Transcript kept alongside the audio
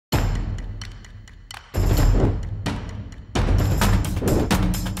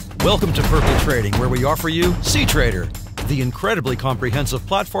Welcome to Purple Trading, where we offer you cTrader, the incredibly comprehensive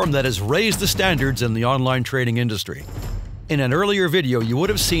platform that has raised the standards in the online trading industry. In an earlier video, you would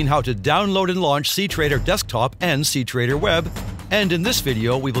have seen how to download and launch cTrader Desktop and cTrader Web, and in this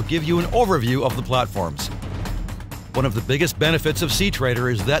video, we will give you an overview of the platforms. One of the biggest benefits of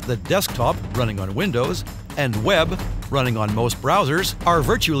cTrader is that the desktop, running on Windows, and web, running on most browsers, are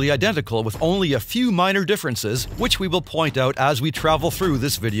virtually identical with only a few minor differences, which we will point out as we travel through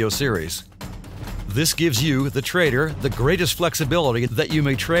this video series. This gives you, the trader, the greatest flexibility that you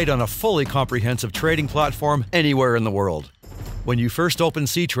may trade on a fully comprehensive trading platform anywhere in the world. When you first open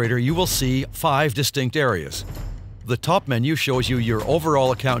cTrader, you will see 5 distinct areas. The top menu shows you your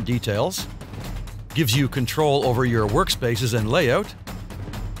overall account details, gives you control over your workspaces and layout,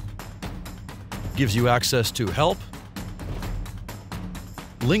 gives you access to help,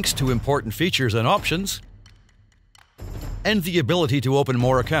 links to important features and options, and the ability to open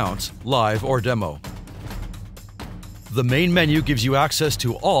more accounts, live or demo. The main menu gives you access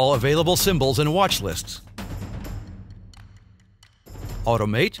to all available symbols and watch lists.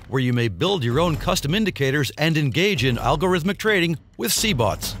 Automate, where you may build your own custom indicators and engage in algorithmic trading with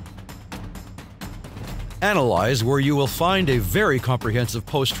cbots. Analyze, where you will find a very comprehensive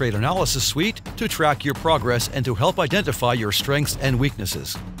post-trade analysis suite to track your progress and to help identify your strengths and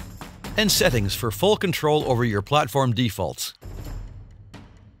weaknesses. And Settings, for full control over your platform defaults.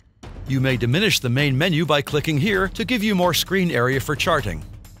 You may diminish the main menu by clicking here to give you more screen area for charting.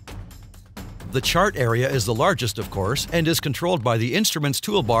 The chart area is the largest, of course, and is controlled by the Instruments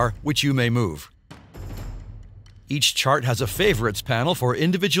toolbar, which you may move. Each chart has a Favorites panel for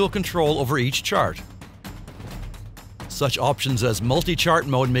individual control over each chart. Such options as multi-chart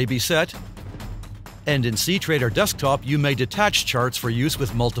mode may be set, and in cTrader Desktop you may detach charts for use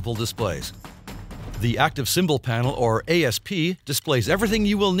with multiple displays. The Active Symbol panel, or ASP, displays everything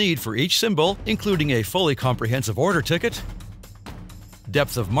you will need for each symbol, including a fully comprehensive order ticket,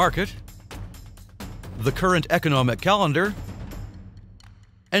 depth of market, the current economic calendar,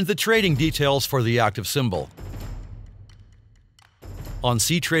 and the trading details for the active symbol. On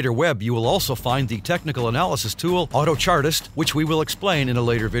cTrader Web, you will also find the technical analysis tool AutoChartist, which we will explain in a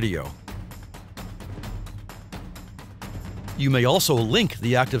later video. You may also link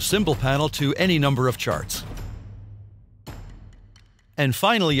the active symbol panel to any number of charts. And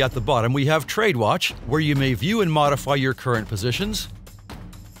finally, at the bottom, we have TradeWatch, where you may view and modify your current positions,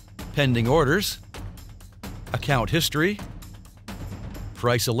 pending orders, account history,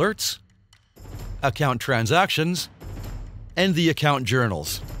 price alerts, account transactions, and the account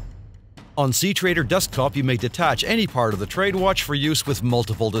journals. On cTrader Desktop, you may detach any part of the TradeWatch for use with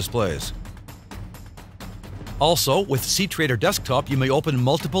multiple displays. Also, with cTrader Desktop, you may open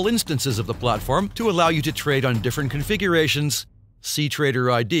multiple instances of the platform to allow you to trade on different configurations,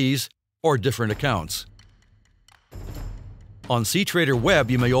 cTrader IDs, or different accounts. On cTrader Web,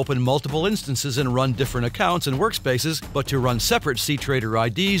 you may open multiple instances and run different accounts and workspaces, but to run separate cTrader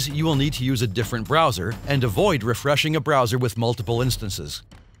IDs, you will need to use a different browser and avoid refreshing a browser with multiple instances.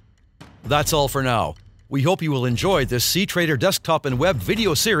 That's all for now. We hope you will enjoy this cTrader Desktop and Web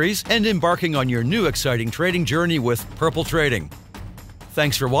video series and embarking on your new exciting trading journey with Purple Trading.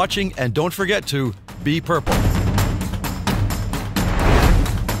 Thanks for watching, and don't forget to be purple.